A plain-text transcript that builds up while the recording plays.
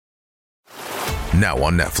Now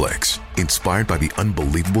on Netflix, inspired by the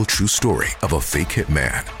unbelievable true story of a fake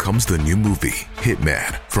hitman, comes the new movie,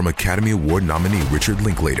 Hitman, from Academy Award nominee Richard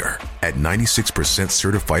Linklater. At 96%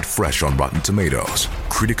 certified fresh on Rotten Tomatoes,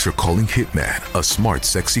 critics are calling Hitman a smart,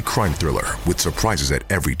 sexy crime thriller with surprises at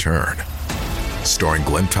every turn. Starring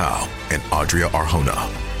Glenn Powell and Adria Arjona,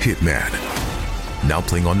 Hitman. Now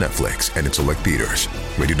playing on Netflix and in select theaters.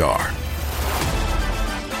 Rated R.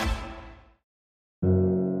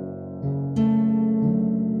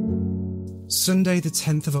 Sunday the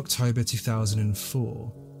 10th of October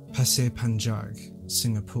 2004, Pasir Panjang,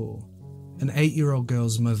 Singapore. An 8-year-old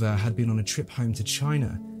girl's mother had been on a trip home to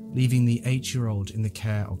China, leaving the 8-year-old in the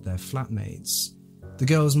care of their flatmates. The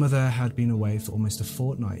girl's mother had been away for almost a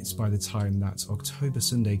fortnight by the time that October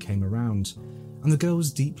Sunday came around, and the girl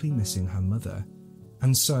was deeply missing her mother.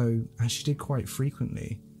 And so, as she did quite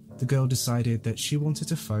frequently, the girl decided that she wanted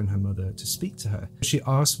to phone her mother to speak to her. She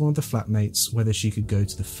asked one of the flatmates whether she could go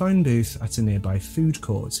to the phone booth at a nearby food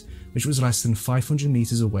court, which was less than 500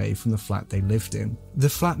 meters away from the flat they lived in. The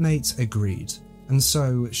flatmate agreed, and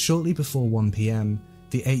so shortly before 1 p.m,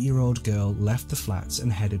 the 8-year-old girl left the flat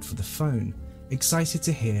and headed for the phone, excited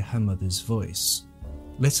to hear her mother's voice.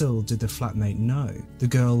 Little did the flatmate know the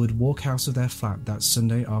girl would walk out of their flat that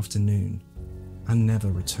Sunday afternoon and never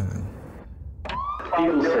return.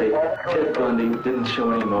 People say Ted Bundy didn't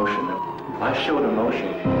show any emotion. I showed emotion.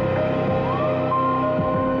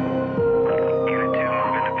 Unit 2,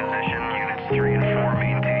 move into position. Units 3 and 4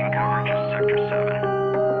 maintain coverage of Sector 7.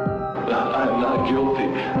 I'm not guilty.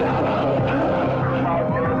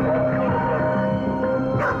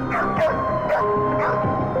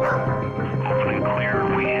 Open and clear.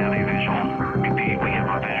 We have a visual. Repeat, we have a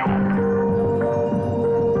visual.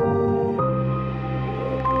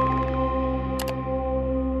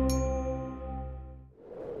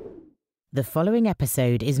 The following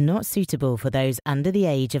episode is not suitable for those under the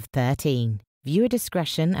age of 13. Viewer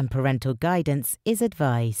discretion and parental guidance is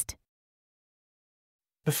advised.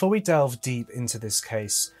 Before we delve deep into this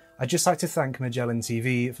case, I'd just like to thank Magellan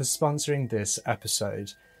TV for sponsoring this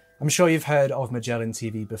episode. I'm sure you've heard of Magellan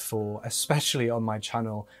TV before, especially on my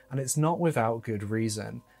channel, and it's not without good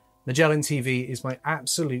reason. Magellan TV is my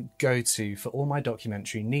absolute go-to for all my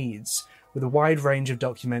documentary needs, with a wide range of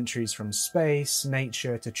documentaries from space,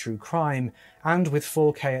 nature to true crime, and with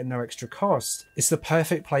 4K at no extra cost. It's the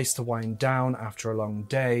perfect place to wind down after a long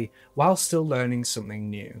day, while still learning something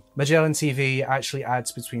new. Magellan TV actually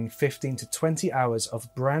adds between 15 to 20 hours of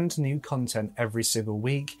brand new content every single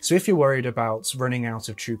week, so if you're worried about running out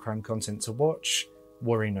of true crime content to watch,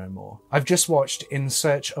 worry no more. I've just watched In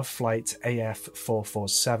Search of Flight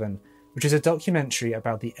AF447, which is a documentary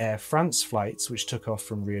about the Air France flights which took off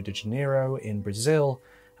from Rio de Janeiro in Brazil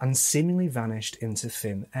and seemingly vanished into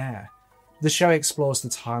thin air. The show explores the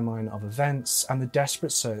timeline of events and the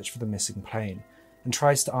desperate search for the missing plane, and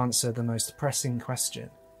tries to answer the most pressing question: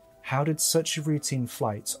 how did such a routine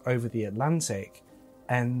flight over the Atlantic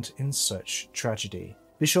end in such tragedy?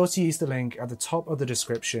 Be sure to use the link at the top of the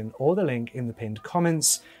description or the link in the pinned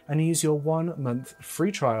comments and use your 1-month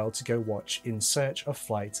free trial to go watch In Search of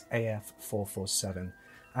Flight AF447.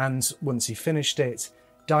 And once you've finished it,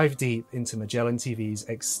 dive deep into Magellan TV's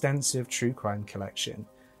extensive true crime collection.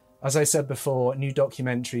 As I said before, new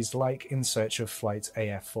documentaries like In Search of Flight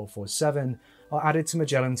AF447 are added to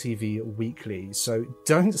Magellan TV weekly, so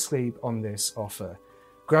don't sleep on this offer.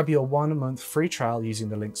 Grab your 1-month free trial using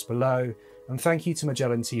the links below, and thank you to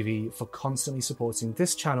Magellan TV for constantly supporting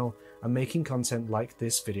this channel and making content like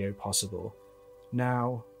this video possible.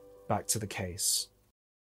 Now, back to the case.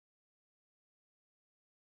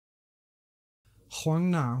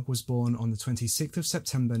 Huang Na was born on the 26th of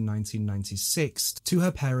September 1996 to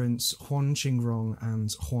her parents Huang Qingrong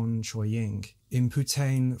and Huang Chuoying in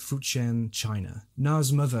Putane, Fujian, China.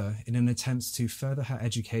 Na's mother, in an attempt to further her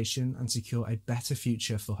education and secure a better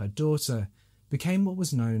future for her daughter, became what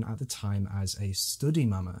was known at the time as a study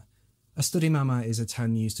mama. A study mama is a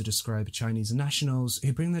term used to describe Chinese nationals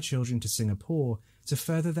who bring their children to Singapore to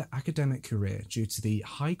further their academic career due to the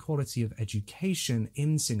high quality of education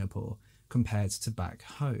in Singapore compared to back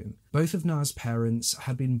home. Both of Na's parents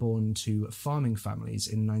had been born to farming families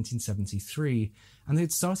in 1973, and they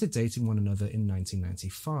had started dating one another in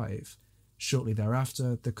 1995. Shortly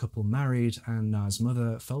thereafter, the couple married, and Na's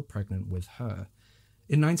mother fell pregnant with her.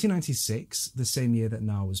 In 1996, the same year that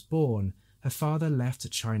Na was born, her father left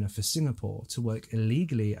China for Singapore to work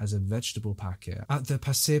illegally as a vegetable packer at the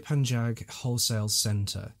Pasir Panjang Wholesale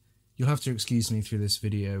Centre. You'll have to excuse me through this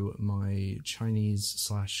video, my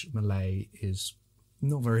Chinese/Malay is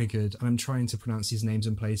not very good, and I'm trying to pronounce these names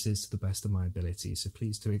and places to the best of my ability, so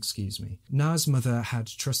please do excuse me. Na's mother had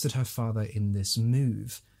trusted her father in this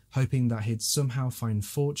move, hoping that he'd somehow find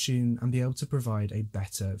fortune and be able to provide a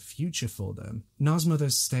better future for them. Na's mother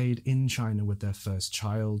stayed in China with their first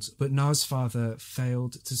child, but Na's father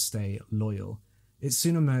failed to stay loyal. It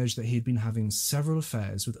soon emerged that he had been having several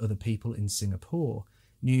affairs with other people in Singapore,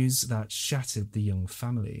 news that shattered the young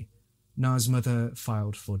family. Na's mother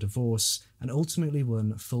filed for divorce and ultimately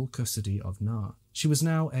won full custody of Na. She was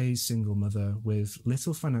now a single mother with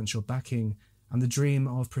little financial backing and the dream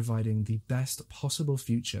of providing the best possible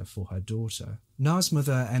future for her daughter. Na's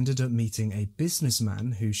mother ended up meeting a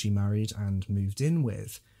businessman who she married and moved in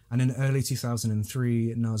with, and in early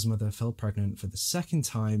 2003, Na's mother fell pregnant for the second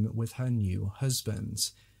time with her new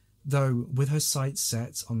husband. Though, with her sights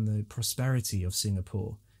set on the prosperity of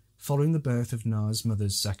Singapore, following the birth of Na's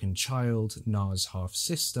mother's second child, Na's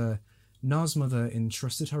half-sister, Na's mother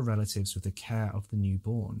entrusted her relatives with the care of the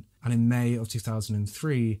newborn, and in May of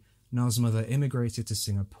 2003, Na's mother immigrated to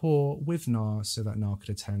Singapore with Na so that Na could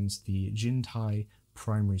attend the Jintai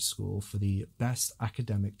primary school for the best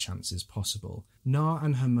academic chances possible. Na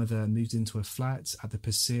and her mother moved into a flat at the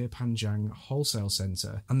Pasir Panjang Wholesale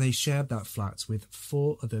Centre, and they shared that flat with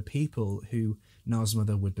 4 other people who Na's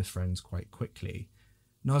mother would befriend quite quickly.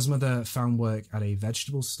 Na's mother found work at a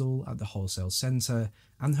vegetable stall at the wholesale centre,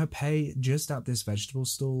 and her pay just at this vegetable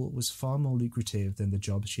stall was far more lucrative than the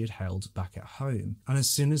job she had held back at home. And as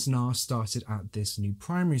soon as Na started at this new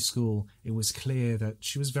primary school, it was clear that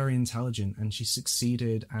she was very intelligent and she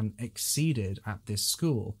succeeded and exceeded at this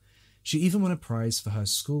school. She even won a prize for her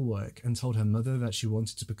schoolwork and told her mother that she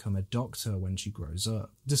wanted to become a doctor when she grows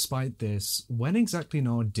up. Despite this, when exactly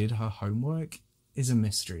Na did her homework is a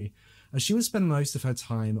mystery, as she would spend most of her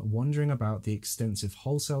time wandering about the extensive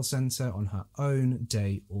wholesale centre on her own,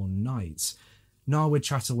 day or night. Na would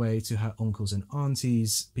chat away to her uncles and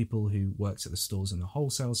aunties, people who worked at the stalls in the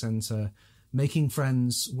wholesale centre, making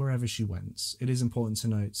friends wherever she went. It is important to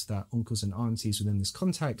note that uncles and aunties within this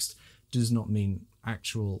context does not mean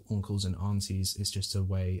actual uncles and aunties, it's just a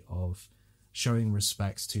way of showing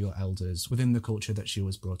respect to your elders within the culture that she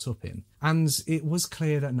was brought up in. And it was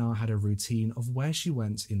clear that Na had a routine of where she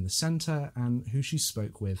went in the centre and who she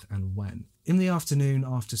spoke with and when. In the afternoon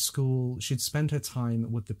after school, she'd spend her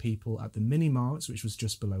time with the people at the mini-mart, which was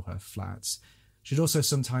just below her flat. She'd also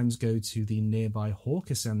sometimes go to the nearby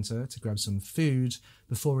hawker centre to grab some food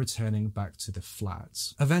before returning back to the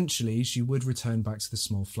flat. Eventually, she would return back to the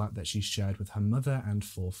small flat that she shared with her mother and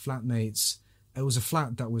 4 flatmates. It was a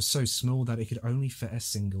flat that was so small that it could only fit a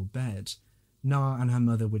single bed. Na and her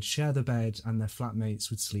mother would share the bed and their flatmates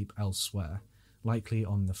would sleep elsewhere, likely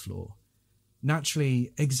on the floor.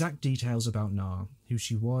 Naturally, exact details about Na, who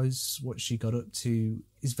she was, what she got up to,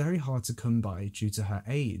 is very hard to come by due to her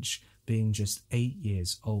age, being just 8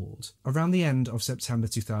 years old. Around the end of September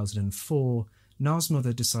 2004, Na's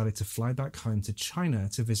mother decided to fly back home to China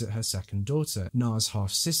to visit her second daughter, Na's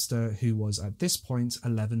half-sister, who was at this point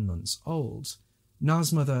 11 months old.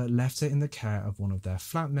 Na's mother left her in the care of one of their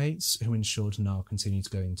flatmates, who ensured Na continued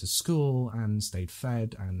going to school and stayed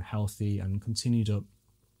fed and healthy and continued up,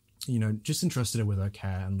 just entrusted her with her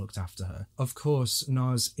care and looked after her. Of course,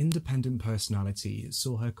 Na's independent personality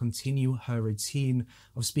saw her continue her routine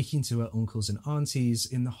of speaking to her uncles and aunties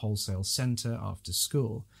in the wholesale centre after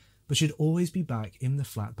school, but she'd always be back in the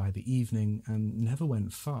flat by the evening and never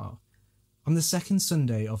went far. On the second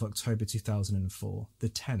Sunday of October 2004, the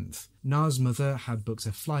 10th, Na's mother had booked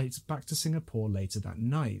a flight back to Singapore later that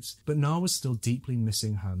night, but Na was still deeply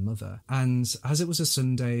missing her mother. And as it was a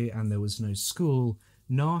Sunday and there was no school,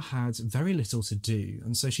 Na had very little to do,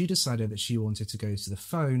 and so she decided that she wanted to go to the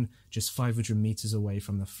phone just 500 metres away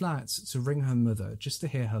from the flat to ring her mother just to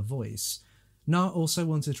hear her voice. Na also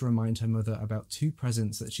wanted to remind her mother about 2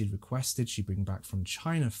 presents that she'd requested she bring back from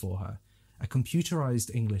China for her, a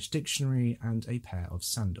computerized English dictionary and a pair of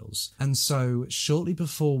sandals. And so, shortly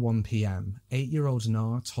before 1 p.m, 8-year-old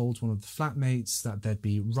Na told one of the flatmates that they'd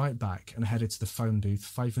be right back and headed to the phone booth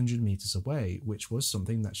 500 metres away, which was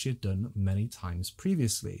something that she had done many times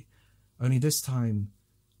previously. Only this time,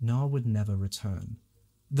 Na would never return.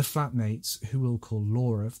 The flatmate, who we'll call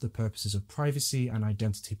Laura for the purposes of privacy and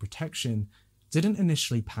identity protection, didn't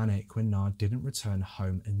initially panic when Na didn't return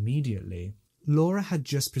home immediately. Laura had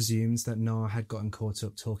just presumed that Na had gotten caught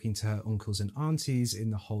up talking to her uncles and aunties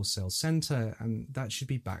in the wholesale centre and that she'd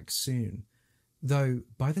be back soon. Though,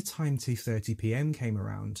 by the time 2:30 p.m. came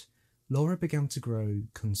around, Laura began to grow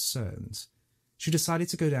concerned. She decided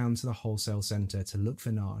to go down to the wholesale centre to look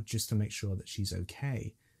for Na just to make sure that she's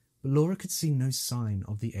okay, but Laura could see no sign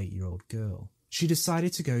of the 8-year-old girl. She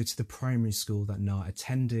decided to go to the primary school that Na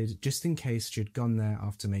attended, just in case she had gone there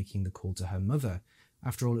after making the call to her mother.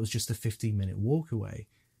 After all, it was just a 15-minute walk away.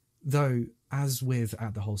 Though, as with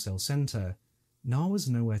at the wholesale centre, Na was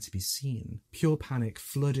nowhere to be seen. Pure panic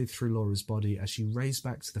flooded through Laura's body as she raced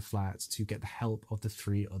back to the flat to get the help of the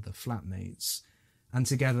 3 other flatmates. And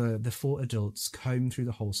together, the 4 adults combed through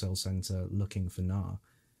the wholesale centre looking for Na.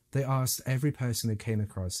 They asked every person they came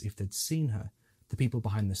across if they'd seen her, the people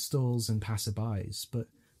behind the stalls and passerbys, but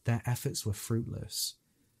their efforts were fruitless.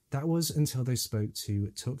 That was until they spoke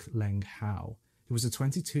to Tuk Leng Hao, who was a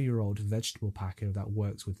 22-year-old vegetable packer that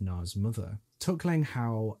worked with Na's mother. Tuk Leng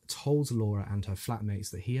Hao told Laura and her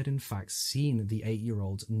flatmates that he had in fact seen the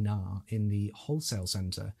 8-year-old Na in the wholesale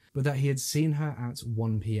centre, but that he had seen her at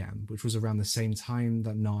 1 p.m, which was around the same time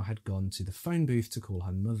that Na had gone to the phone booth to call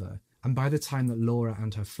her mother. And by the time that Laura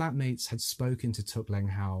and her flatmates had spoken to Tuk Leng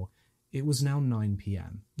Hao, it was now 9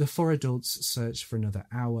 p.m. The 4 adults searched for another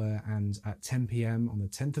hour, and at 10 p.m. on the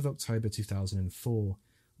 10th of October 2004,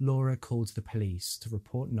 Laura called the police to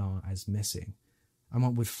report Na as missing. And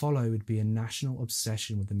what would follow would be a national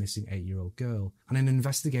obsession with the missing 8-year-old girl, and an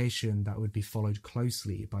investigation that would be followed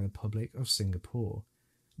closely by the public of Singapore.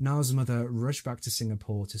 Na's mother rushed back to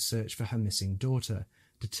Singapore to search for her missing daughter,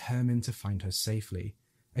 determined to find her safely.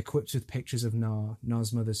 Equipped with pictures of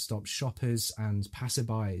Na's mother stopped shoppers and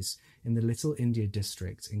passerbys in the Little India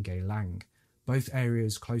district in Geylang, both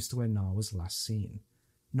areas close to where Na was last seen.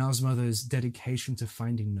 Na's mother's dedication to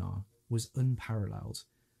finding Na was unparalleled.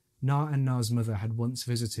 Na and Na's mother had once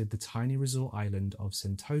visited the tiny resort island of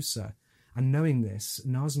Sentosa, and knowing this,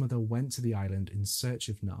 Na's mother went to the island in search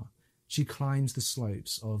of Na. She climbed the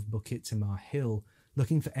slopes of Bukit Timah Hill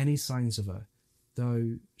looking for any signs of her,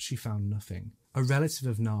 though she found nothing. A relative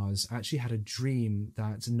of Na's actually had a dream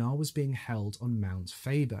that Na was being held on Mount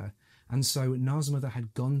Faber, and so Na's mother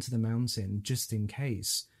had gone to the mountain just in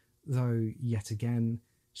case, though yet again,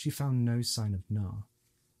 she found no sign of Na.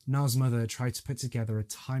 Na's mother tried to put together a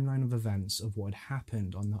timeline of events of what had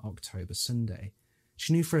happened on the October Sunday.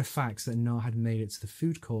 She knew for a fact that Na had made it to the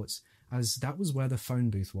food court, as that was where the phone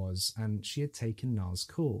booth was, and she had taken Na's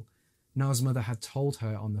call. Na's mother had told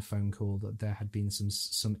her on the phone call that there had been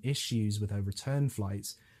some issues with her return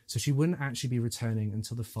flight, so she wouldn't actually be returning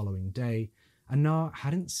until the following day, and Na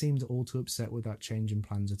hadn't seemed all too upset with that change in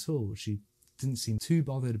plans at all. She didn't seem too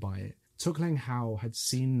bothered by it. Tuk Leng Hao had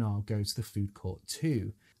seen Na go to the food court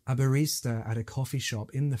too. A barista at a coffee shop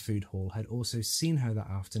in the food hall had also seen her that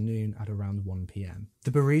afternoon at around 1 p.m.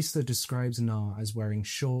 The barista describes Na as wearing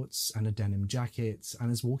shorts and a denim jacket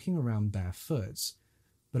and as walking around barefoot.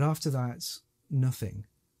 But after that, nothing.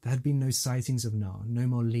 There had been no sightings of Na, no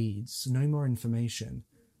more leads, no more information.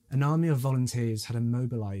 An army of volunteers had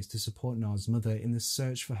immobilised to support Na's mother in the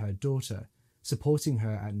search for her daughter, supporting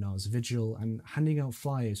her at Na's vigil and handing out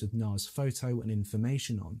flyers with Na's photo and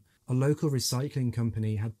information on. A local recycling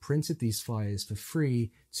company had printed these flyers for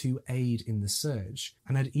free to aid in the search,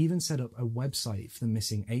 and had even set up a website for the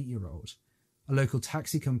missing 8-year-old. A local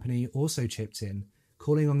taxi company also chipped in,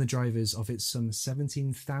 calling on the drivers of its some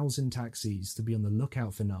 17,000 taxis to be on the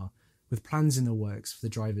lookout for Na, with plans in the works for the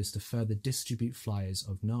drivers to further distribute flyers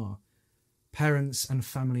of Na. Parents and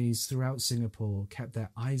families throughout Singapore kept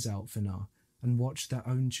their eyes out for Na and watched their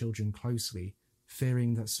own children closely,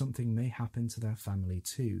 fearing that something may happen to their family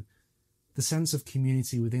too. The sense of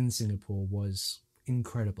community within Singapore was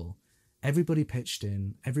incredible. Everybody pitched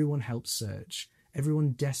in, everyone helped search,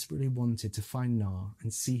 everyone desperately wanted to find Na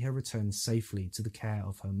and see her return safely to the care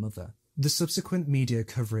of her mother. The subsequent media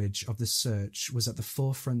coverage of the search was at the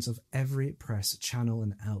forefront of every press channel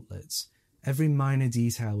and outlet. Every minor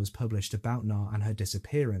detail was published about Na and her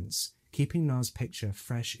disappearance, keeping Na's picture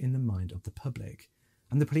fresh in the mind of the public.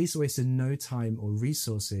 And the police wasted no time or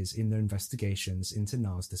resources in their investigations into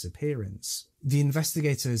Na's disappearance. The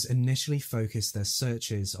investigators initially focused their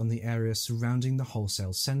searches on the area surrounding the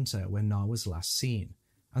wholesale centre where Na was last seen,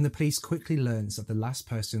 and the police quickly learned that the last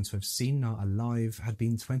person to have seen Na alive had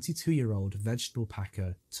been 22-year-old vegetable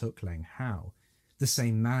packer Tuk Leng Hao, the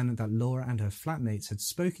same man that Laura and her flatmates had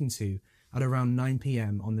spoken to at around 9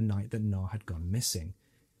 p.m. on the night that Na had gone missing.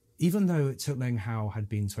 Even though Tuk Leng Hao had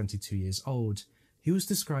been 22 years old, he was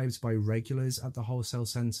described by regulars at the wholesale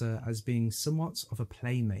centre as being somewhat of a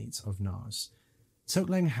playmate of Na's. Tuk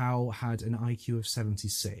Leng Hao had an IQ of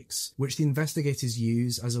 76, which the investigators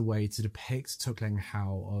use as a way to depict Tuk Leng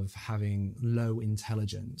Hao of having low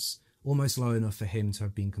intelligence, almost low enough for him to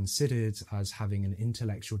have been considered as having an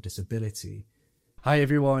intellectual disability. Hi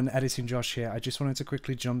everyone, Editing Josh here. I just wanted to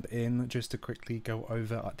quickly jump in just to quickly go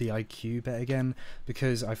over the IQ bit again,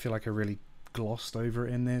 because I feel like I really glossed over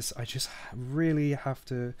in this. I just really have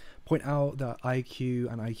to point out that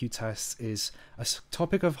IQ and IQ tests is a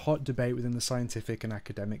topic of hot debate within the scientific and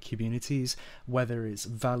academic communities, whether it's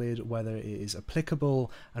valid, whether it is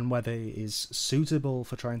applicable, and whether it is suitable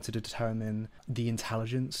for trying to determine the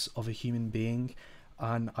intelligence of a human being.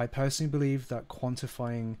 And I personally believe that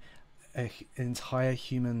quantifying an entire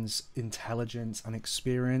human's intelligence and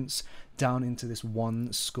experience down into this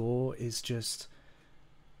one score is just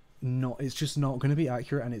not going to be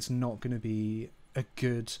accurate, and it's not going to be a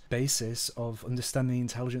good basis of understanding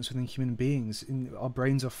intelligence within human beings. Our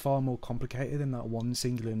brains are far more complicated than that one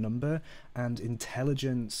singular number, and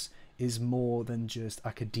intelligence is more than just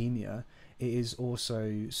academia. It is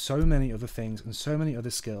also so many other things and so many other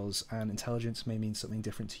skills, and intelligence may mean something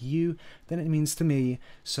different to you than it means to me.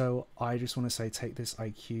 So I just want to say, take this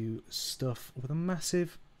IQ stuff with a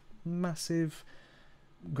massive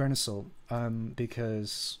grain of salt,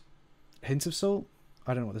 because hint of salt,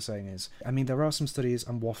 I don't know what the saying is. I mean, there are some studies,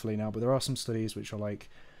 I'm waffling now, but there are some studies which are like,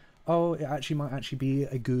 oh, it actually might actually be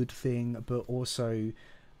a good thing, but also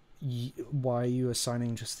why are you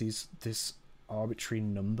assigning just this arbitrary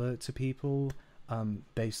number to people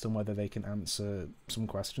based on whether they can answer some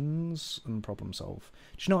questions and problem solve?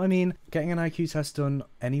 Do you know what I mean? Getting an IQ test done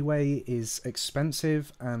anyway is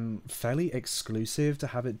expensive and fairly exclusive to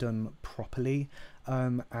have it done properly,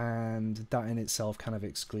 and that in itself kind of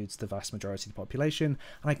excludes the vast majority of the population.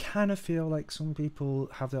 And I kind of feel like some people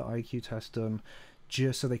have their IQ test done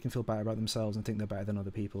just so they can feel better about themselves and think they're better than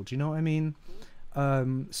other people. Do you know what I mean?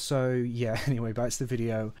 So yeah, anyway, back to the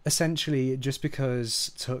video. Essentially, just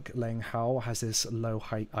because Tuk Leng Hao has this low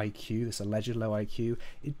IQ, this alleged low IQ,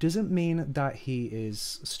 it doesn't mean that he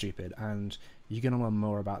is stupid, and you're going to learn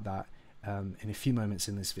more about that in a few moments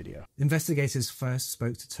in this video. Investigators first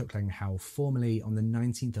spoke to Tuk Leng Hao formally on the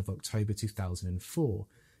 19th of October 2004,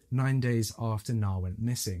 9 days after Na went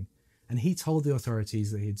missing, and he told the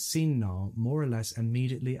authorities that he had seen Na more or less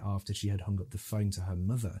immediately after she had hung up the phone to her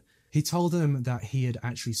mother. He told them that he had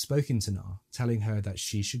actually spoken to Na, telling her that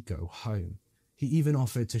she should go home. He even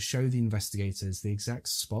offered to show the investigators the exact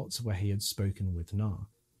spot where he had spoken with Na.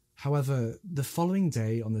 However, the following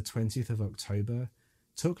day, on the 20th of October,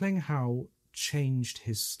 Tuk Leng Hao changed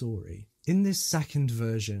his story. In this second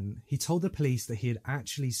version, he told the police that he had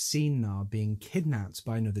actually seen Na being kidnapped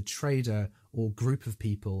by another trader or group of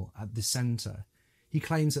people at the centre. He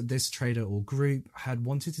claims that this trader or group had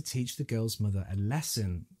wanted to teach the girl's mother a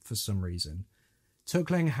lesson for some reason. Tuk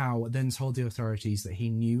Leng Hao then told the authorities that he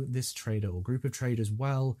knew this trader or group of traders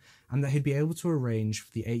well, and that he'd be able to arrange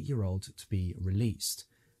for the 8-year-old to be released.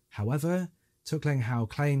 However, Tuk Leng Hao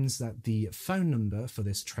claims that the phone number for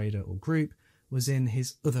this trader or group was in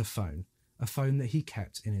his other phone, a phone that he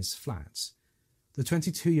kept in his flat. The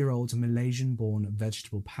 22-year-old Malaysian-born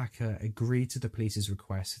vegetable packer agreed to the police's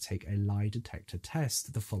request to take a lie detector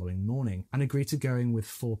test the following morning, and agreed to going with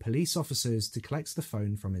 4 police officers to collect the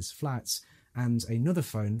phone from his flat and another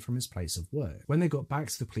phone from his place of work. When they got back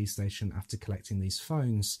to the police station after collecting these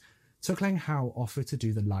phones, Tuk Leng Hao offered to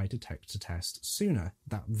do the lie detector test sooner,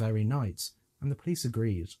 that very night, and the police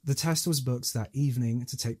agreed. The test was booked that evening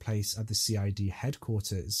to take place at the CID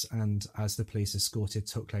headquarters, and as the police escorted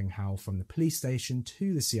Tuk Leng Hao from the police station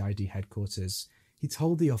to the CID headquarters, he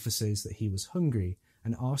told the officers that he was hungry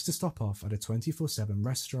and asked to stop off at a 24/7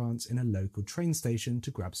 restaurant in a local train station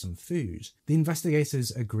to grab some food. The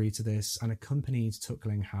investigators agreed to this and accompanied Tuk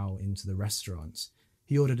Leng Hao into the restaurant.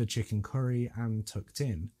 He ordered a chicken curry and tucked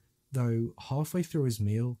in, though halfway through his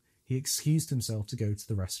meal, he excused himself to go to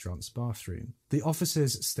the restaurant's bathroom. The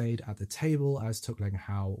officers stayed at the table as Tuk Leng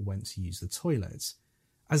Hao went to use the toilet.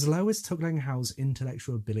 As low as Tuk Leng Hao's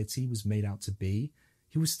intellectual ability was made out to be,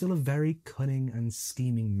 he was still a very cunning and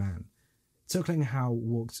scheming man. Tuk Leng Hao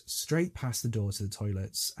walked straight past the door to the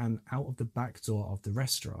toilets and out of the back door of the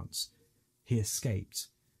restaurant. He escaped.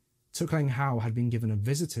 Tuk Leng Hao had been given a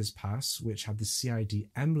visitor's pass which had the CID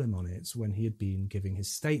emblem on it when he had been giving his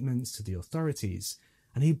statements to the authorities,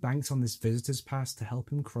 and he banked on this visitor's pass to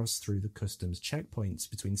help him cross through the customs checkpoints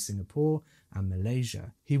between Singapore and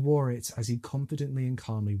Malaysia. He wore it as he confidently and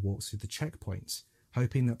calmly walked through the checkpoint,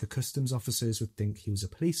 hoping that the customs officers would think he was a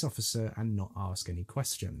police officer and not ask any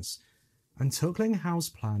questions. And Tuk Leng Hao's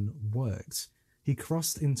plan worked. He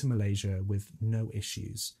crossed into Malaysia with no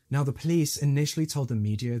issues. Now, the police initially told the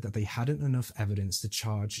media that they hadn't enough evidence to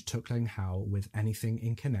charge Tuk Leng Hao with anything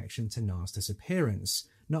in connection to Na's disappearance,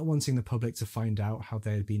 not wanting the public to find out how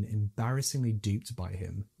they had been embarrassingly duped by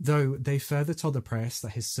him, though they further told the press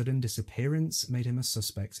that his sudden disappearance made him a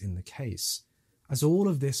suspect in the case. As all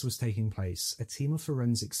of this was taking place, a team of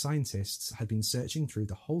forensic scientists had been searching through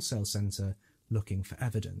the wholesale centre looking for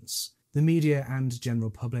evidence. The media and general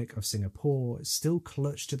public of Singapore still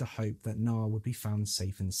clutched to the hope that Na would be found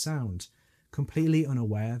safe and sound, completely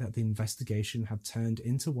unaware that the investigation had turned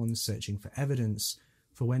into one searching for evidence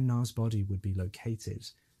for when Na's body would be located.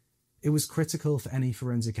 It was critical for any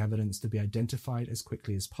forensic evidence to be identified as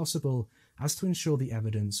quickly as possible, as to ensure the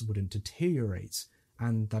evidence wouldn't deteriorate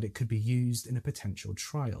and that it could be used in a potential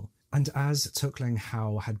trial. And as Tuk Leng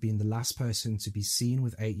Hao had been the last person to be seen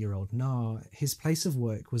with 8-year-old Na, his place of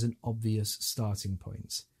work was an obvious starting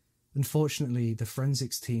point. Unfortunately, the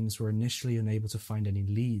forensics teams were initially unable to find any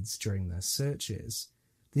leads during their searches.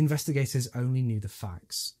 The investigators only knew the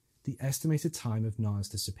facts: the estimated time of Na's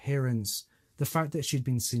disappearance, the fact that she'd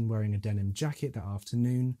been seen wearing a denim jacket that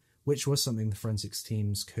afternoon, which was something the forensics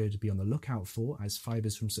teams could be on the lookout for, as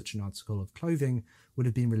fibres from such an article of clothing would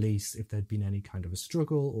have been released if there'd been any kind of a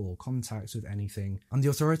struggle or contact with anything. And the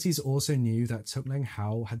authorities also knew that Tuk Leng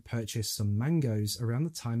Hao had purchased some mangoes around the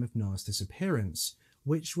time of Na's disappearance,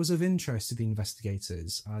 which was of interest to the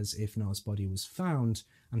investigators, as if Na's body was found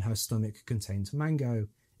and her stomach contained mango,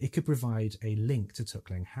 it could provide a link to Tuk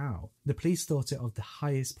Leng Hao. The police thought it of the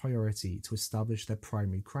highest priority to establish their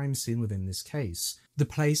primary crime scene within this case, the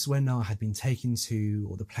place where Na had been taken to,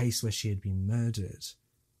 or the place where she had been murdered.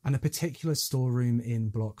 And a particular storeroom in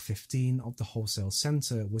Block 15 of the wholesale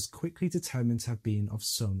centre was quickly determined to have been of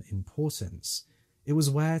some importance. It was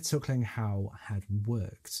where Tuk Leng Hao had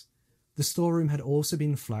worked. The storeroom had also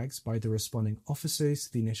been flagged by the responding officers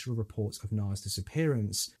to the initial report of Na's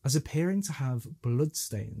disappearance as appearing to have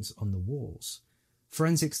bloodstains on the walls.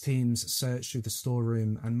 Forensics teams searched through the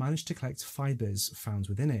storeroom and managed to collect fibres found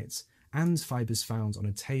within it, and fibres found on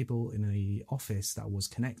a table in the office that was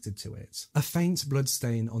connected to it. A faint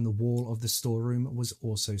bloodstain on the wall of the storeroom was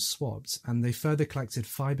also swabbed, and they further collected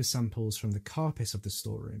fibre samples from the carpet of the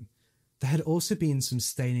storeroom. There had also been some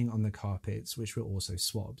staining on the carpets, which were also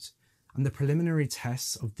swabbed, and the preliminary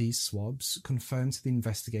tests of these swabs confirmed to the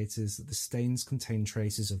investigators that the stains contained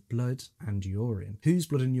traces of blood and urine. Whose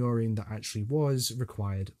blood and urine that actually was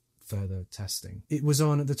required further testing. It was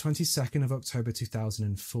on the 22nd of October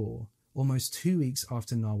 2004, almost 2 weeks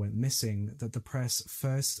after Na went missing, that the press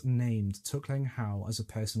first named Tuk Leng Hao as a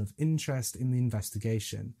person of interest in the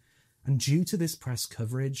investigation, and due to this press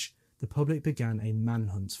coverage, the public began a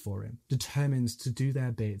manhunt for him, determined to do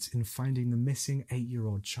their bit in finding the missing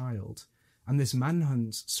 8-year-old child. And this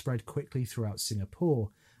manhunt spread quickly throughout Singapore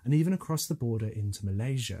and even across the border into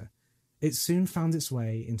Malaysia. It soon found its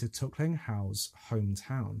way into Tuk Leng Hao's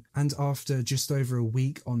hometown, and after just over a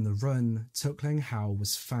week on the run, Tuk Leng Hao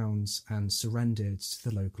was found and surrendered to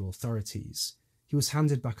the local authorities. He was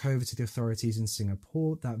handed back over to the authorities in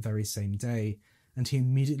Singapore that very same day, and he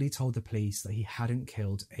immediately told the police that he hadn't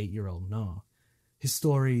killed 8-year-old Na. His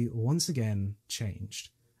story once again changed,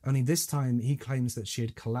 only this time he claims that she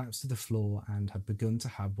had collapsed to the floor and had begun to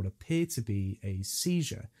have what appeared to be a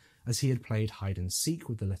seizure, as he had played hide-and-seek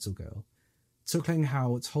with the little girl. Tuk Leng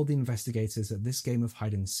Hao told the investigators that this game of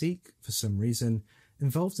hide-and-seek, for some reason,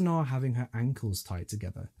 involved Na having her ankles tied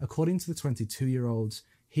together. According to the 22-year-old,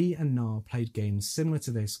 he and Na played games similar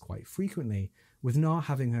to this quite frequently, with Na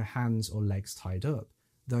having her hands or legs tied up,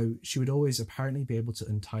 though she would always apparently be able to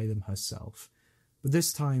untie them herself. But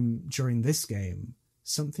this time, during this game,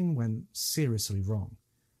 something went seriously wrong.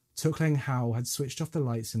 Tuk Leng Hao had switched off the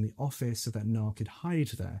lights in the office so that Na could hide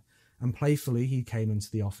there, and playfully he came into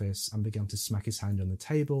the office and began to smack his hand on the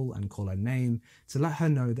table and call her name to let her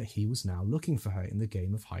know that he was now looking for her in the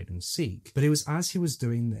game of hide-and-seek. But it was as he was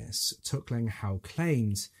doing this, Tuk Leng Hao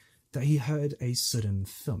claimed that he heard a sudden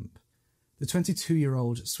thump. The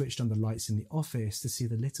 22-year-old switched on the lights in the office to see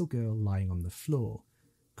the little girl lying on the floor.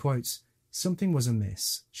 Quote, "Something was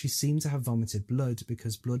amiss. She seemed to have vomited blood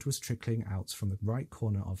because blood was trickling out from the right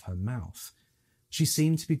corner of her mouth. She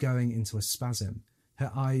seemed to be going into a spasm.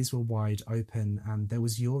 Her eyes were wide open and there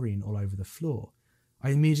was urine all over the floor. I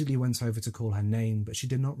immediately went over to call her name, but she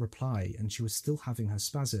did not reply and she was still having her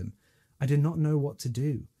spasm. I did not know what to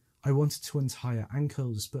do. I wanted to untie her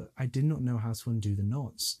ankles, but I did not know how to undo the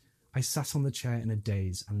knots. I sat on the chair in a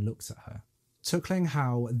daze and looked at her." Tuk Leng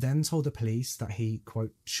Hao then told the police that he,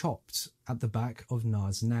 quote, chopped at the back of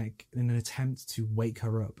Na's neck in an attempt to wake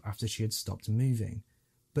her up after she had stopped moving.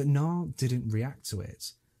 But Na didn't react to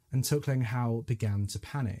it, and Tuk Leng Hao began to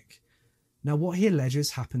panic. Now, what he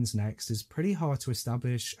alleges happens next is pretty hard to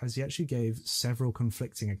establish, as he actually gave several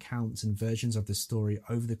conflicting accounts and versions of the story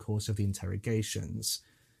over the course of the interrogations.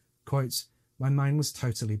 Quote, "My mind was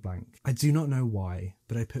totally blank. I do not know why,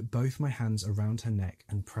 but I put both my hands around her neck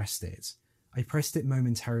and pressed it. I pressed it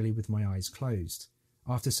momentarily with my eyes closed.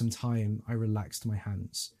 After some time, I relaxed my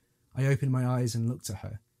hands. I opened my eyes and looked at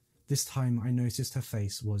her. This time I noticed her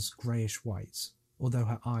face was greyish-white, although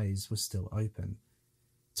her eyes were still open.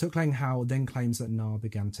 Tuk Leng Hao then claims that Na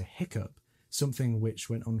began to hiccup, something which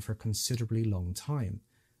went on for a considerably long time.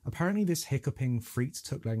 Apparently this hiccuping freaked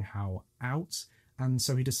Tuk Leng Hao out, and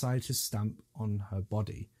so he decided to stamp on her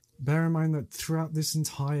body. Bear in mind that throughout this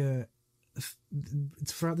entire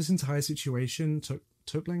situation, Tuk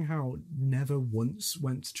Leng Hao never once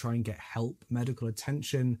went to try and get help, medical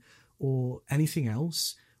attention, or anything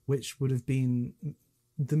else, which would have been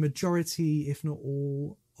the majority, if not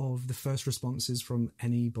all, of the first responses from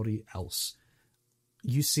anybody else.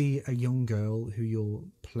 You see a young girl who you're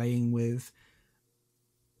playing with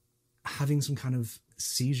having some kind of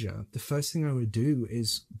seizure, the first thing I would do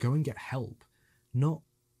is go and get help, not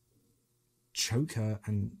choke her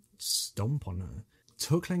and stomp on her.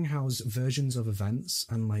 Tuk Leng Hao's versions of events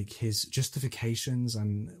and like his justifications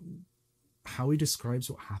and how he describes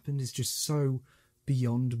what happened is just so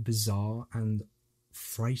beyond bizarre and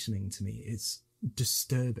frightening to me. It's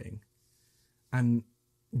disturbing. And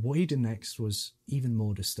what he did next was even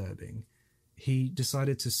more disturbing. He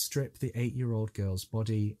decided to strip the 8-year-old girl's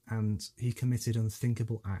body, and he committed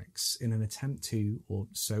unthinkable acts in an attempt to, or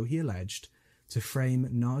so he alleged, to frame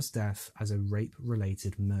Na's death as a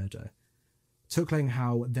rape-related murder. Tuk Leng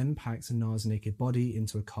Hao then packed Na's naked body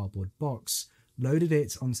into a cardboard box, loaded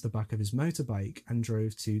it onto the back of his motorbike, and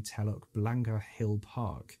drove to Telok Blangah Hill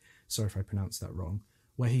Park, sorry if I pronounced that wrong,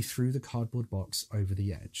 where he threw the cardboard box over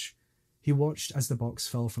the edge. He watched as the box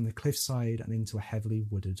fell from the cliffside and into a heavily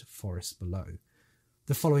wooded forest below.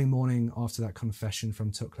 The following morning, after that confession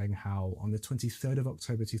from Tuk Leng Hao on the 23rd of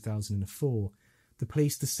October 2004, the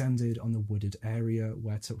police descended on the wooded area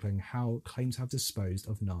where Tuk Leng Hao claimed to have disposed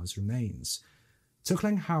of Na's remains. Tuk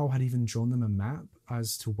Leng Hao had even drawn them a map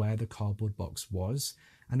as to where the cardboard box was,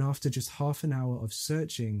 and after just half an hour of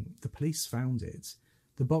searching, the police found it.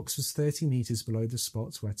 The box was 30 metres below the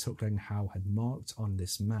spot where Tuk Leng Hao had marked on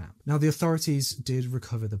this map. Now, the authorities did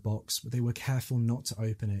recover the box, but they were careful not to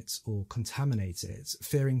open it or contaminate it,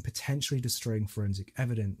 fearing potentially destroying forensic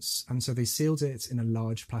evidence, and so they sealed it in a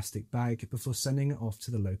large plastic bag before sending it off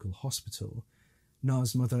to the local hospital.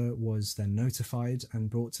 Na's mother was then notified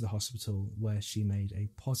and brought to the hospital, where she made a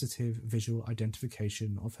positive visual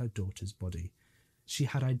identification of her daughter's body. She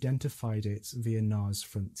had identified it via Na's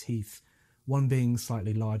front teeth, one being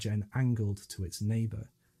slightly larger and angled to its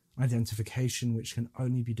neighbour, identification which can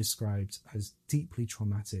only be described as deeply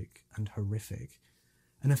traumatic and horrific.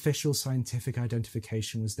 An official scientific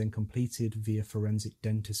identification was then completed via forensic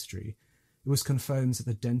dentistry. It was confirmed that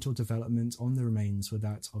the dental development on the remains were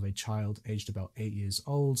that of a child aged about 8 years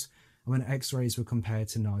old, and when x-rays were compared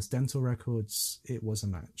to Na's dental records, it was a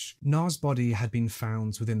match. Na's body had been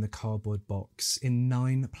found within the cardboard box in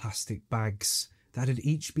 9 plastic bags that had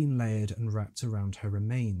each been layered and wrapped around her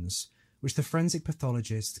remains, which the forensic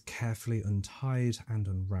pathologist carefully untied and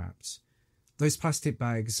unwrapped. Those plastic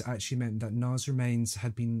bags actually meant that Na's remains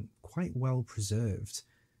had been quite well preserved.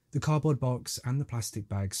 The cardboard box and the plastic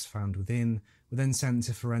bags found within were then sent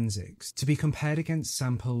to forensics to be compared against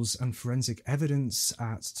samples and forensic evidence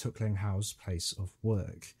at Tuk Leng Hao's place of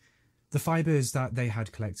work. The fibres that they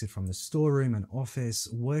had collected from the storeroom and office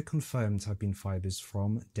were confirmed to have been fibres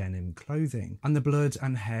from denim clothing, and the blood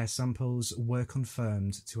and hair samples were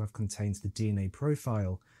confirmed to have contained the DNA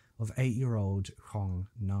profile of 8-year-old Huang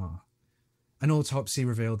Na. An autopsy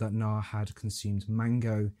revealed that Na had consumed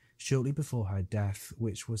mango shortly before her death,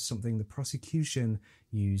 which was something the prosecution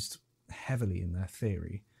used heavily in their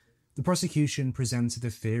theory. The prosecution presented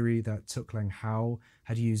the theory that Tuk Leng Hao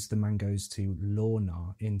had used the mangoes to lure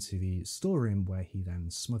Na into the storeroom where he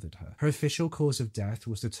then smothered her. Her official cause of death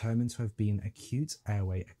was determined to have been acute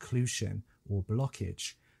airway occlusion or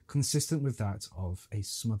blockage, consistent with that of a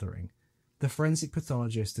smothering. The forensic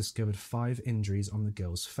pathologist discovered 5 injuries on the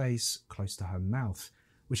girl's face, close to her mouth,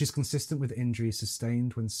 which is consistent with injuries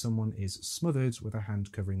sustained when someone is smothered with a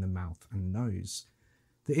hand covering the mouth and nose.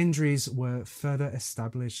 The injuries were further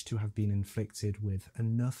established to have been inflicted with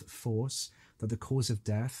enough force that the cause of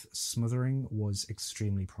death, smothering, was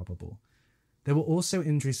extremely probable. There were also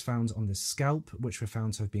injuries found on the scalp, which were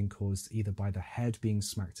found to have been caused either by the head being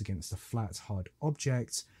smacked against a flat, hard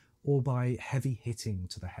object or by heavy hitting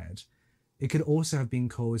to the head. It could also have been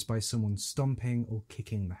caused by someone stomping or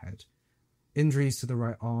kicking the head. Injuries to the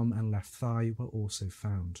right arm and left thigh were also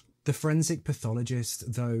found. The forensic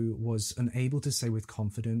pathologist, though, was unable to say with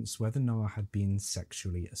confidence whether Na had been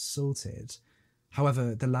sexually assaulted.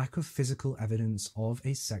 However, the lack of physical evidence of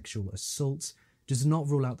a sexual assault does not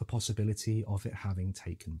rule out the possibility of it having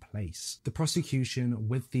taken place. The prosecution,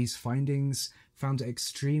 with these findings, found it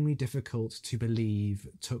extremely difficult to believe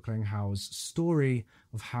Tuk Leng Hao's story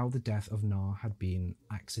of how the death of Na had been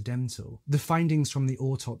accidental. The findings from the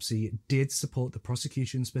autopsy did support the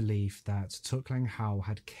prosecution's belief that Tuk Leng Hao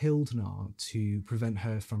had killed Na to prevent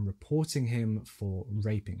her from reporting him for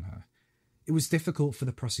raping her. It was difficult for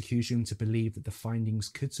the prosecution to believe that the findings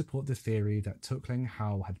could support the theory that Tuk Leng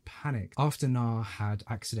Hao had panicked after Na had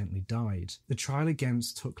accidentally died. The trial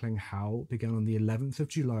against Tuk Leng Hao began on the 11th of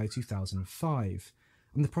July 2005,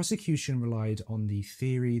 and the prosecution relied on the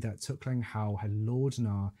theory that Tuk Leng Hao had lured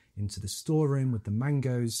Na into the storeroom with the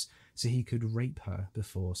mangoes so he could rape her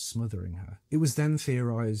before smothering her. It was then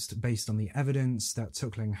theorised, based on the evidence, that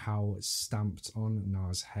Tuk Leng Hao stamped on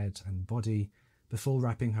Na's head and body before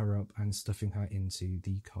wrapping her up and stuffing her into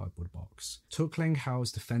the cardboard box. Tuk Leng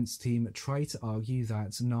Hao's defence team tried to argue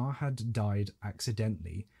that Na had died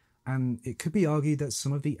accidentally, and it could be argued that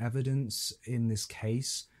some of the evidence in this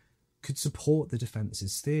case could support the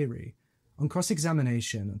defence's theory. On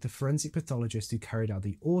cross-examination, the forensic pathologist who carried out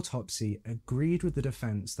the autopsy agreed with the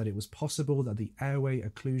defence that it was possible that the airway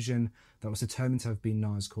occlusion that was determined to have been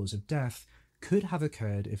Na's cause of death could have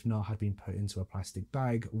occurred if Na had been put into a plastic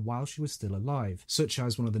bag while she was still alive, such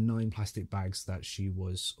as one of the 9 plastic bags that she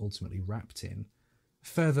was ultimately wrapped in.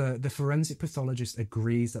 Further, the forensic pathologist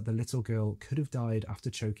agrees that the little girl could have died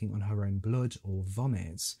after choking on her own blood or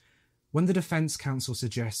vomit. When the defence counsel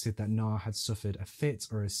suggested that Na had suffered a fit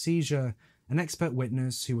or a seizure, an expert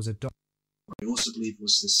witness who was a doctor, I also believe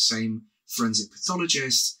was the same forensic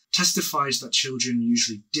pathologist, testified that children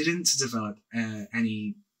usually didn't develop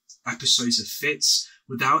any episodes of fits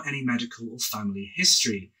without any medical or family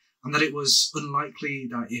history, and that it was unlikely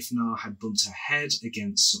that if Na had bumped her head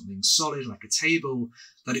against something solid like a table,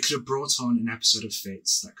 that it could have brought on an episode of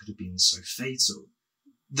fits that could have been so fatal.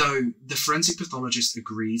 Though the forensic pathologist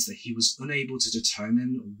agrees that he was unable to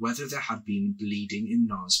determine whether there had been bleeding in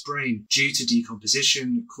Na's brain due to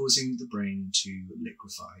decomposition causing the brain to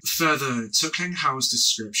liquefy. Further, Tuk Leng Hao's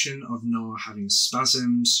description of Na having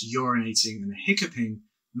spasms, urinating and hiccuping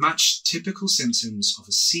matched typical symptoms of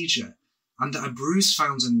a seizure, and that a bruise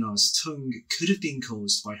found on Na's tongue could have been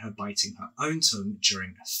caused by her biting her own tongue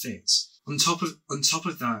during a fit. On top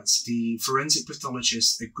of that, the forensic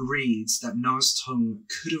pathologist agreed that Na's tongue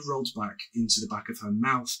could have rolled back into the back of her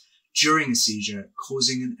mouth during a seizure,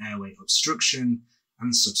 causing an airway obstruction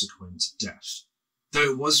and subsequent death.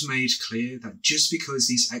 Though it was made clear that just because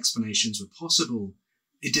these explanations were possible,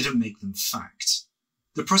 it didn't make them fact.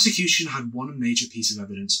 The prosecution had one major piece of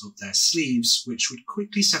evidence up their sleeves, which would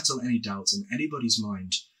quickly settle any doubt in anybody's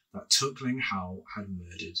mind that Tuk Leng Hao had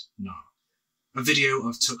murdered Na. A video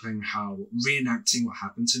of Tuk Leng Hao reenacting what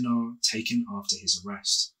happened to Na, taken after his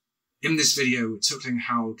arrest. In this video, Tuk Leng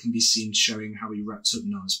Hao can be seen showing how he wrapped up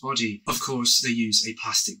Na's body. Of course, they use a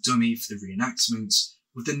plastic dummy for the reenactment,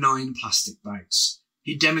 with the 9 plastic bags.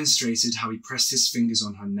 He demonstrated how he pressed his fingers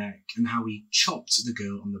on her neck and how he chopped the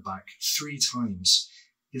girl on the back 3 times.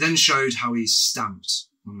 He then showed how he stamped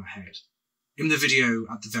on her head. In the video,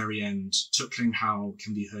 at the very end, Tuk Leng Hao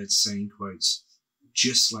can be heard saying, quote,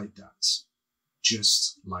 "Just like that.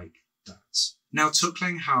 Just like that." Now, Tuk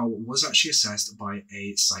Leng Hao was actually assessed by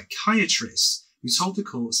a psychiatrist who told the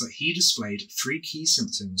courts that he displayed 3 key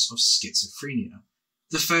symptoms of schizophrenia.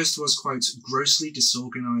 The first was, quote, "grossly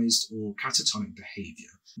disorganized or catatonic behavior."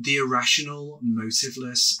 The irrational,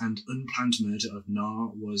 motiveless, and unplanned murder of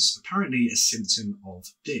Na was apparently a symptom of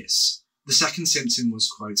this. The second symptom was,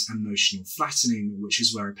 quote, "emotional flattening," which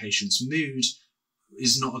is where a patient's mood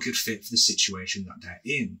is not a good fit for the situation that they're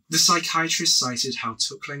in. The psychiatrist cited how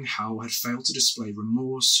Tuk Leng Hao had failed to display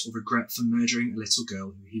remorse or regret for murdering a little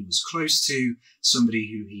girl who he was close to,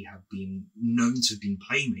 somebody who he had been known to have been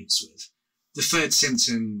playmates with. The third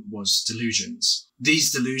symptom was delusions.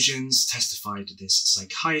 These delusions, testified this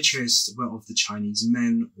psychiatrist, were of the Chinese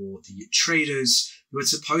men or the traders who had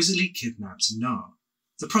supposedly kidnapped Na.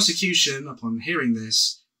 The prosecution, upon hearing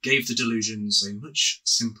this, gave the delusions a much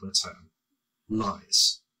simpler term: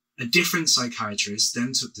 lies. A different psychiatrist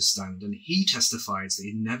then took the stand, and he testified that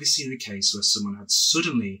he'd never seen a case where someone had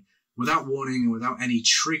suddenly, without warning and without any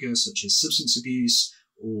trigger such as substance abuse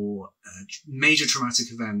or a major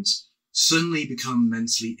traumatic event, suddenly become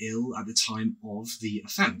mentally ill at the time of the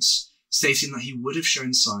offence, stating that he would have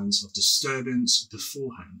shown signs of disturbance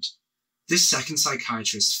beforehand. This second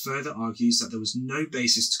psychiatrist further argues that there was no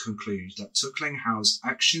basis to conclude that Tuk Leng Hao's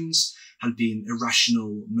actions had been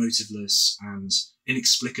irrational, motiveless, and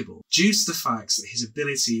inexplicable, due to the fact that his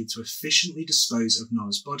ability to efficiently dispose of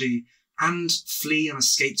Na's body and flee and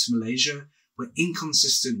escape to Malaysia were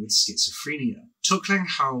inconsistent with schizophrenia. Tuk Leng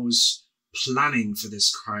Hao's planning for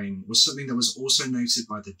this crime was something that was also noted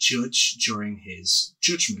by the judge during his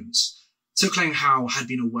judgment. Tuk Leng Hao had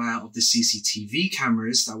been aware of the CCTV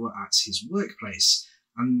cameras that were at his workplace,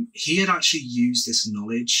 and he had actually used this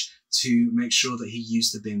knowledge to make sure that he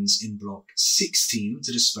used the bins in block 16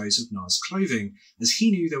 to dispose of Na's clothing, as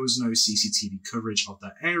he knew there was no CCTV coverage of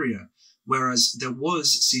that area, whereas there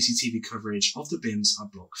was CCTV coverage of the bins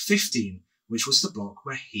at block 15, which was the block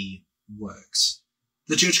where he worked.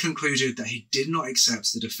 The judge concluded that he did not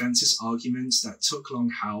accept the defence's arguments that Tuk Leng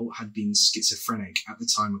Hao had been schizophrenic at the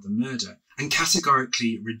time of the murder, and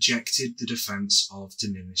categorically rejected the defense of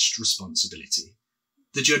diminished responsibility.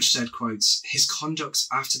 The judge said, quote, "His conduct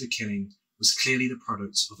after the killing was clearly the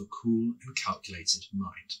product of a cool and calculated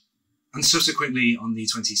mind." And subsequently, on the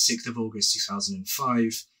 26th of August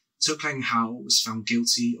 2005, Tuk Leng Hao was found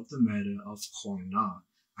guilty of the murder of Huang Na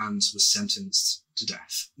and was sentenced to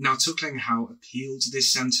death. Now, Tuk Leng Hao appealed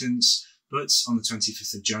this sentence, but on the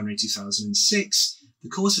 25th of January 2006, the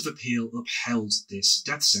Court of Appeal upheld this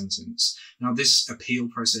death sentence. Now, this appeal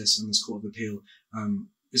process and this Court of Appeal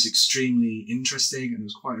is extremely interesting, and it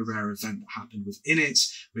was quite a rare event that happened within it,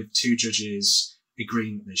 with two judges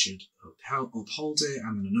agreeing that they should uphold it,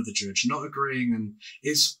 and then another judge not agreeing, and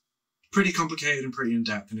it's pretty complicated and pretty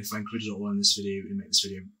in-depth, and if I included it all in this video, it would make this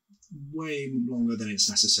video way longer than it's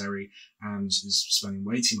necessary, and is spending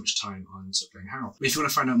way too much time on Tuk Leng Hao. But if you want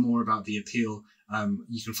to find out more about the appeal,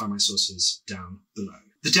 you can find my sources down below.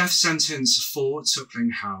 The death sentence for Tuk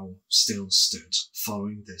Leng Hao still stood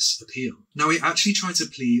following this appeal. Now, he actually tried to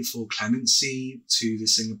plead for clemency to the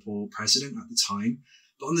Singapore president at the time,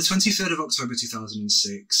 but on the 23rd of October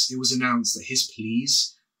 2006, it was announced that his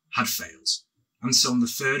pleas had failed. And so on the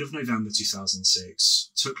 3rd of November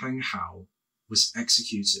 2006, Tuk Leng Hao was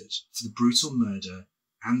executed for the brutal murder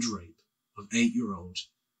and rape of 8-year-old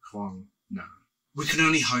Huang Na. We can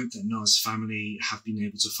only hope that Na's family have been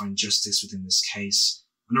able to find justice within this case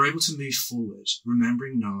and are able to move forward,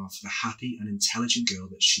 remembering Na for the happy and intelligent girl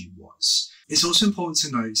that she was. It's also important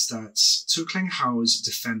to note that Tuk Leng Hao's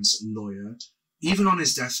defense lawyer, even on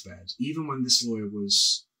his deathbed, even when this lawyer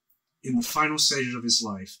was in the final stages of his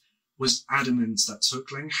life, was adamant that Tuk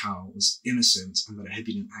Leng Hao was innocent and that it had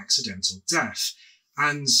been an accidental death,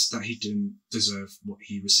 and that he didn't deserve what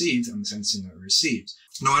he received and the sentencing that he received.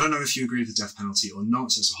 Now, I don't know if you agree with the death penalty or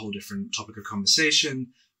not, so it's a whole different topic of conversation,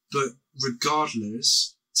 but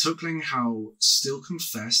regardless, Tuk Leng Hao still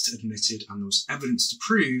confessed, admitted, and there was evidence to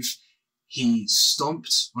prove he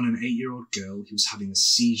stomped on an 8-year-old girl who was having a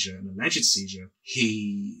seizure, an alleged seizure.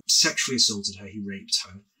 He sexually assaulted her, he raped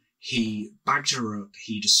her, he bagged her up,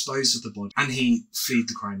 he disposed of the body, and he fled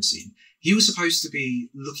the crime scene. He was supposed to be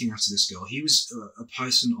looking after this girl. He was a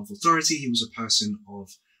person of authority, he was a person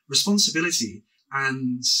of responsibility,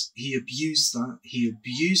 and he abused that. He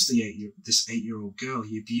abused this 8-year-old girl,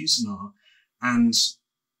 he abused Na, and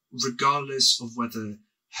regardless of whether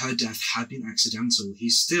her death had been accidental, he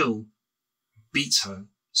still beat her,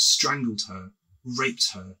 strangled her,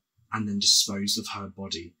 raped her, and then disposed of her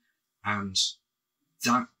body. And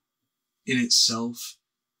that in itself,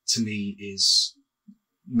 to me,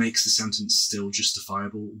 makes the sentence still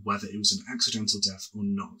justifiable, whether it was an accidental death or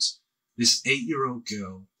not. This 8-year-old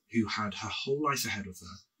girl who had her whole life ahead of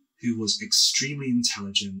her, who was extremely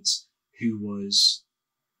intelligent, who was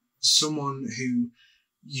someone who,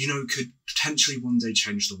 could potentially one day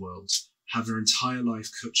change the world, have her entire life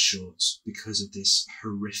cut short because of this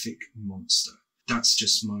horrific monster. That's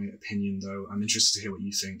just my opinion, though. I'm interested to hear what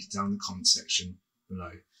you think down in the comment section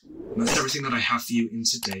below. And that's everything that I have for you in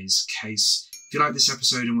today's case. If you like this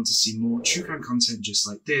episode and want to see more true crime content just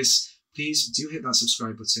like this, please do hit that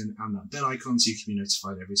subscribe button and that bell icon so you can be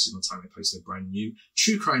notified every single time I post a brand new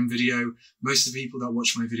true crime video. Most of the people that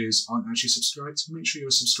watch my videos aren't actually subscribed, so make sure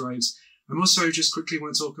you're subscribed. I'm also just quickly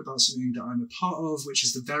want to talk about something that I'm a part of, which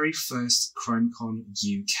is the very first CrimeCon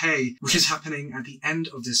UK, which is happening at the end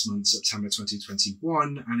of this month, September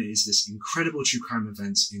 2021, and it is this incredible true crime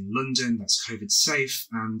event in London that's COVID safe,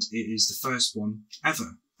 and it is the first one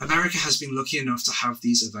ever. America has been lucky enough to have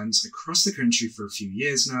these events across the country for a few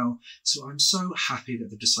years now, so I'm so happy that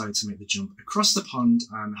they've decided to make the jump across the pond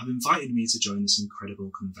and have invited me to join this incredible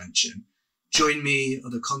convention. Join me,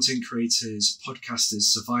 other content creators, podcasters,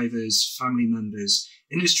 survivors, family members,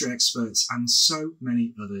 industry experts, and so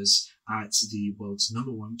many others at the world's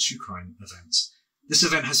 #1 true crime event. This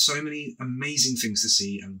event has so many amazing things to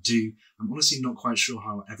see and do. I'm honestly not quite sure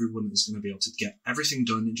how everyone is going to be able to get everything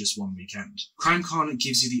done in just one weekend. CrimeCon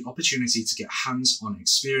gives you the opportunity to get hands-on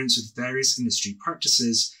experience with various industry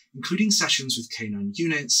practices, including sessions with canine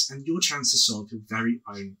units and your chance to solve your very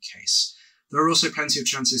own case. There are also plenty of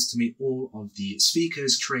chances to meet all of the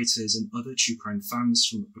speakers, creators, and other true crime fans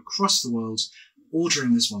from across the world, all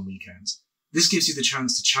during this one weekend. This gives you the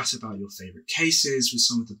chance to chat about your favourite cases with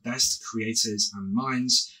some of the best creators and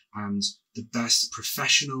minds and the best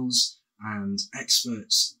professionals and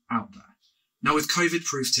experts out there. Now, with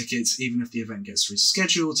COVID-proof tickets, even if the event gets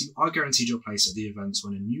rescheduled, you are guaranteed your place at the event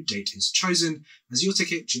when a new date is chosen, as your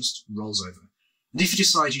ticket just rolls over. And if you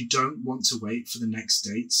decide you don't want to wait for the next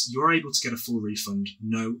date, you're able to get a full refund,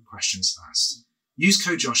 no questions asked. Use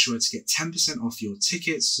code Joshua to get 10% off your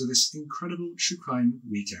tickets to this incredible true crime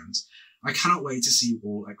weekend. I cannot wait to see you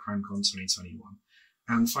all at CrimeCon 2021.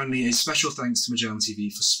 And finally, a special thanks to Magellan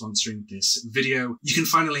TV for sponsoring this video. You can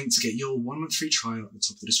find a link to get your 1 month free trial at the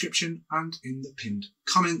top of the description and in the pinned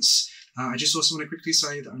comments. I just also want to quickly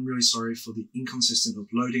say that I'm really sorry for the inconsistent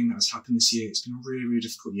uploading that has happened this year. It's been a really, really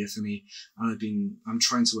difficult year for me, and I'm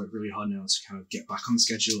trying to work really hard now to kind of get back on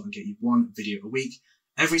schedule and get you one video a week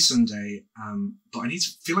every Sunday. But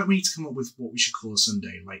feel like we need to come up with what we should call a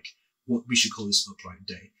Sunday, like what we should call this upright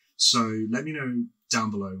day. So let me know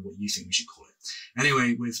down below what you think we should call it.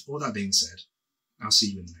 Anyway, with all that being said, I'll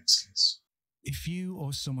see you in the next case. If you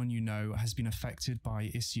or someone you know has been affected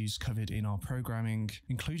by issues covered in our programming,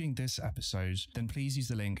 including this episode, then please use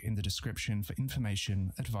the link in the description for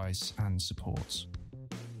information, advice, and support.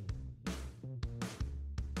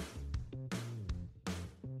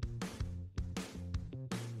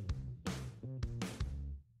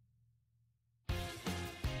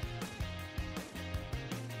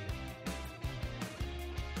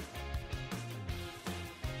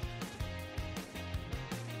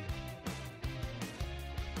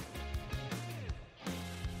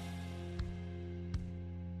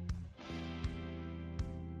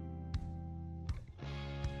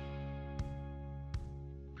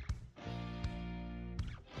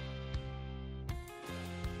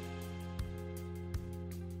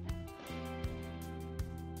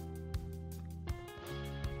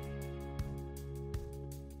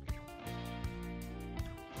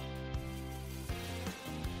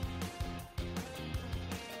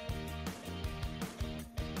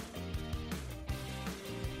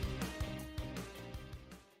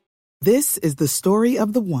 This is the story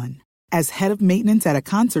of the one. As head of maintenance at a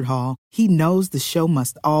concert hall, he knows the show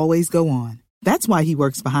must always go on. That's why he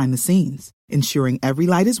works behind the scenes, ensuring every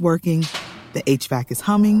light is working, the HVAC is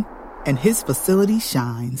humming, and his facility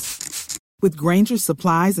shines. With Grainger's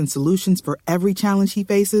supplies and solutions for every challenge he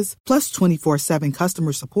faces, plus 24/7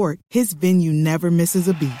 customer support, his venue never misses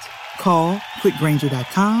a beat. Call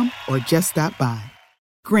quickgrainger.com or just stop by.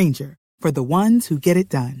 Grainger, for the ones who get it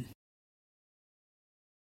done.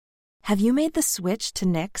 Have you made the switch to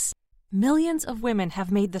Knix? Millions of women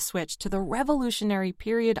have made the switch to the revolutionary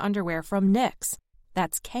period underwear from Knix.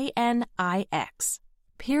 That's Knix.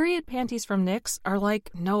 Period panties from Knix are like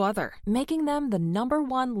no other, making them the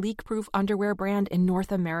 #1 leak-proof underwear brand in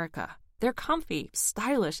North America. They're comfy,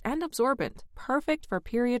 stylish, and absorbent, perfect for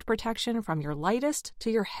period protection from your lightest to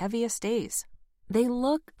your heaviest days. They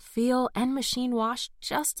look, feel, and machine wash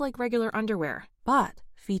just like regular underwear, but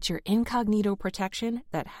feature incognito protection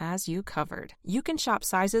that has you covered. You can shop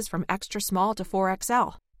sizes from extra small to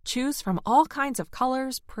 4XL. Choose from all kinds of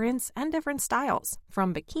colors, prints, and different styles,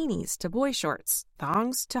 from bikinis to boy shorts,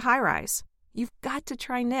 thongs to high-rise. You've got to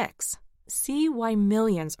try Knix. See why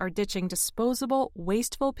millions are ditching disposable,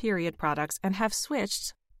 wasteful period products and have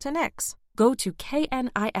switched to Knix. Go to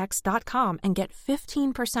knix.com and get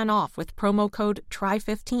 15% off with promo code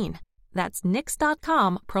TRY15. That's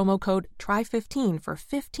Knix.com, promo code TRY15 for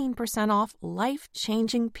 15% off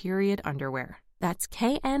life-changing period underwear. That's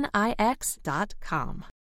knix.com.